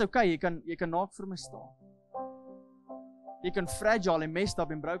 That's okay, jy kan naak vir my staan. Jy kan fragile and messed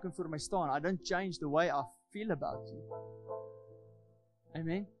up and broken vir my staan. I don't change the way I feel about you.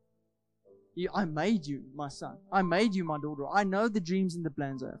 Amen? I made you, my son. I made you, my daughter. I know the dreams and the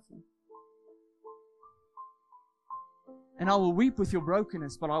plans I have for you. And I will weep with your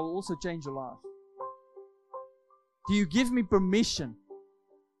brokenness, but I will also change your life. Do you give me permission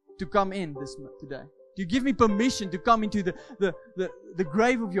to come in today? Do you give me permission to come into the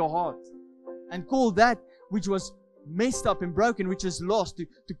grave of your heart and call that which was messed up and broken, which is lost,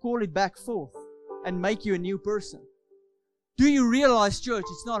 to call it back forth and make you a new person? Do you realize, church,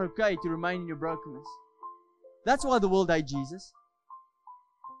 it's not okay to remain in your brokenness? That's why the world hates Jesus.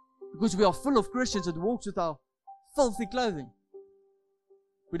 Because we are full of Christians that walks with our filthy clothing.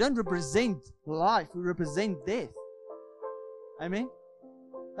 We don't represent life, we represent death. Amen?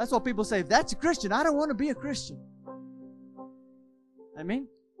 That's why people say, if that's a Christian, I don't want to be a Christian. Amen?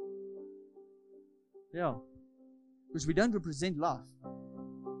 Yeah. Because we don't represent life.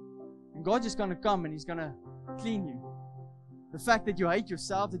 And God's just going to come and He's going to clean you. The fact that you hate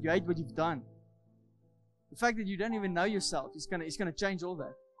yourself, that you hate what you've done. The fact that you don't even know yourself, He's going to change all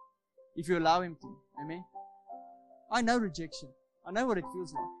that. If you allow Him to. Amen? I know rejection. I know what it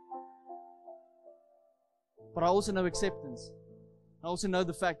feels like. But I also know acceptance. I also know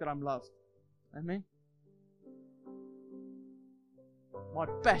the fact that I'm loved. Amen? My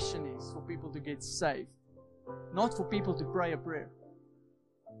passion is for people to get saved. Not for people to pray a prayer.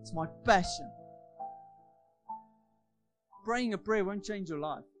 It's my passion. Praying a prayer won't change your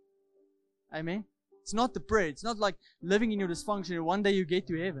life. Amen? It's not the prayer. It's not like living in your dysfunction and one day you get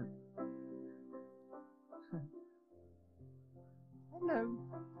to heaven. Hello.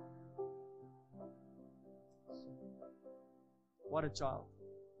 What a child.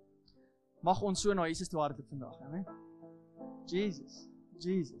 Mag ons so na Jesus toe hardloop vandag, amen? Jesus,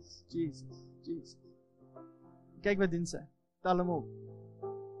 Jesus, Jesus, Jesus. Kyk wat doen sy. Tel hom op.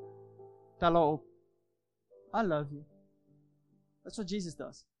 Tel haar op. I love you. That's what Jesus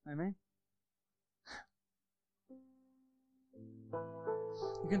does. Amen?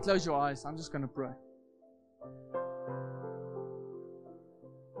 You can close your eyes. I'm just going to pray.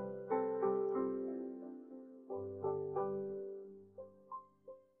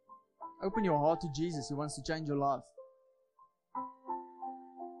 Open your heart to Jesus who wants to change your life.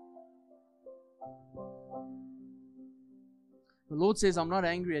 The Lord says, I'm not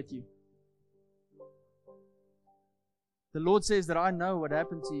angry at you. The Lord says that I know what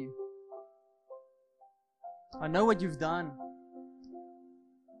happened to you. I know what you've done.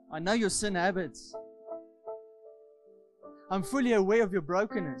 I know your sin habits. I'm fully aware of your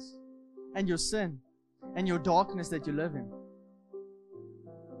brokenness and your sin and your darkness that you live in.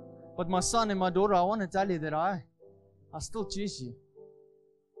 But my son and my daughter, I want to tell you that I still choose you.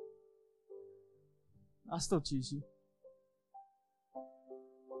 I still choose you.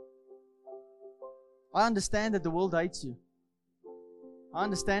 I understand that the world hates you. I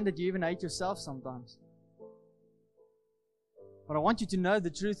understand that you even hate yourself sometimes. But I want you to know the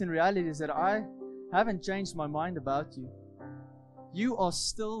truth and reality is that I haven't changed my mind about you. You are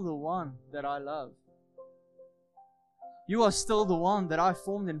still the one that I love. You are still the one that I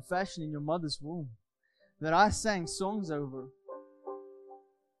formed and fashioned in your mother's womb, that I sang songs over,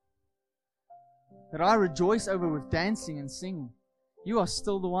 that I rejoice over with dancing and singing. You are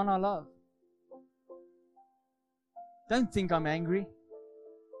still the one I love. Don't think I'm angry.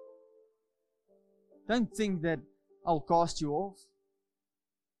 Don't think that I'll cast you off.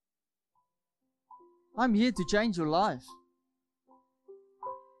 I'm here to change your life.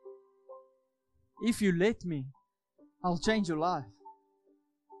 If you let me, I'll change your life.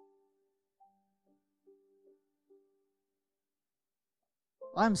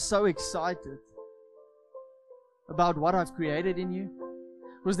 I'm so excited about what I've created in you.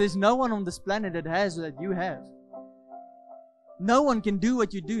 Because there's no one on this planet that has what you have. No one can do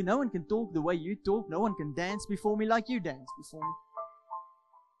what you do. No one can talk the way you talk. No one can dance before me like you dance before me.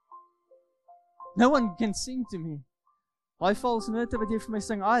 No one can sing to me. Daai vals note wat jy vir my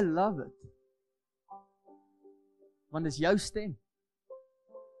sing, I love it. Want dis jou stem.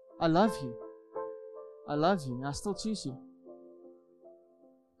 I love you. I love you. I still choose you.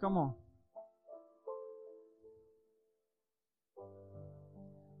 Come on.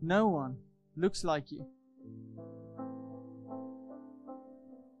 No one looks like you.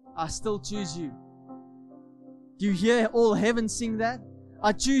 I still choose you. Do you hear all heaven sing that?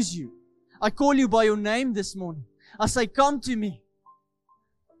 I choose you. I call you by your name this morning. I say, come to me.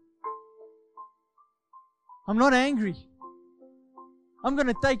 I'm not angry. I'm going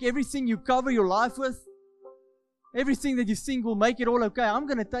to take everything you cover your life with, everything that you think will make it all okay, I'm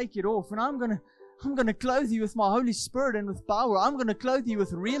going to take it off, and I'm going to clothe you with my Holy Spirit and with power. I'm going to clothe you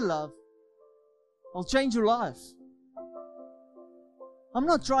with real love. I'll change your life. I'm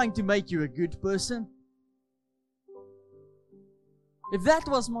not trying to make you a good person. If that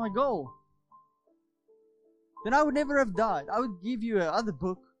was my goal, then I would never have died. I would give you another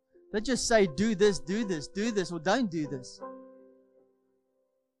book that just say, do this, do this, do this, or don't do this.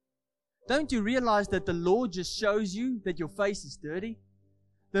 Don't you realize that the law just shows you that your face is dirty?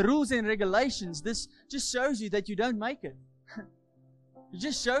 The rules and regulations, this just shows you that you don't make it. It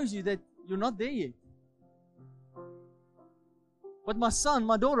just shows you that you're not there yet. But my son,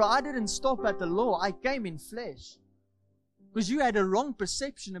 my daughter, I didn't stop at the law. I came in flesh. Because you had a wrong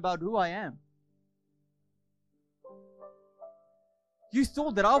perception about who I am. You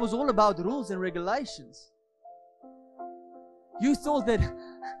thought that I was all about rules and regulations. You thought that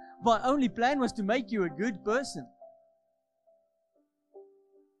my only plan was to make you a good person.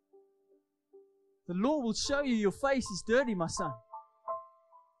 The law will show you your face is dirty, my son.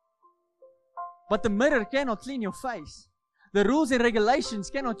 But the mirror cannot clean your face. The rules and regulations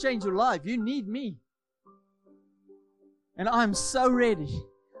cannot change your life. You need me. And I'm so ready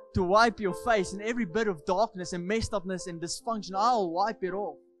to wipe your face and every bit of darkness and messed upness and dysfunction. I'll wipe it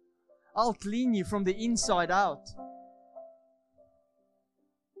off. I'll clean you from the inside out.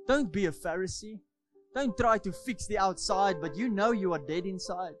 Don't be a Pharisee. Don't try to fix the outside, but you know you are dead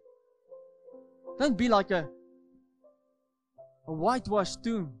inside. Don't be like a whitewashed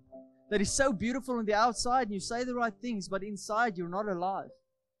tomb that is so beautiful on the outside and you say the right things, but inside you're not alive.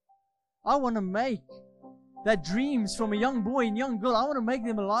 I want to make that dreams from a young boy and young girl, I want to make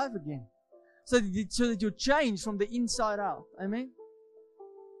them alive again. So that you're changed from the inside out. Amen?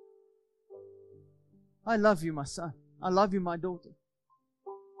 I love you, my son. I love you, my daughter.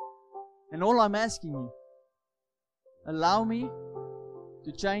 And all I'm asking you, allow me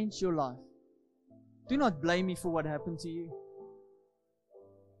to change your life. Do not blame me for what happened to you.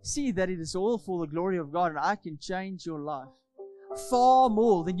 See that it is all for the glory of God, and I can change your life far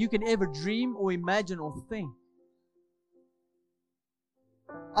more than you can ever dream or imagine or think.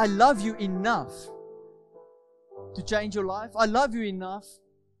 I love you enough to change your life. I love you enough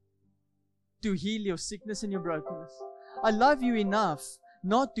to heal your sickness and your brokenness. I love you enough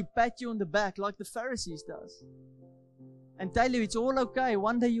not to pat you on the back like the Pharisees does and tell you it's all okay,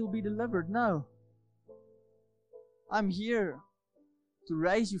 one day you'll be delivered. No. I'm here to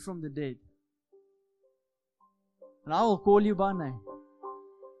raise you from the dead. And I will call you by name.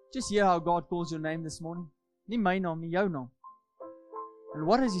 Just hear how God calls your name this morning. Nie my naam, nie jou naam. And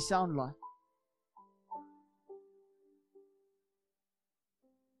what does he sound like?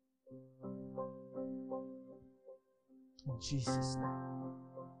 In Jesus' name.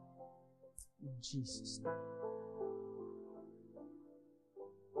 In Jesus' name.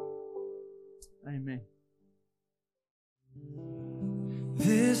 Amen.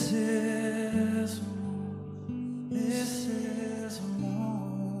 This is more. This is more.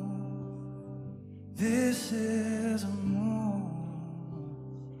 This is more.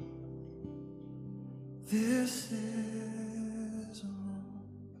 This is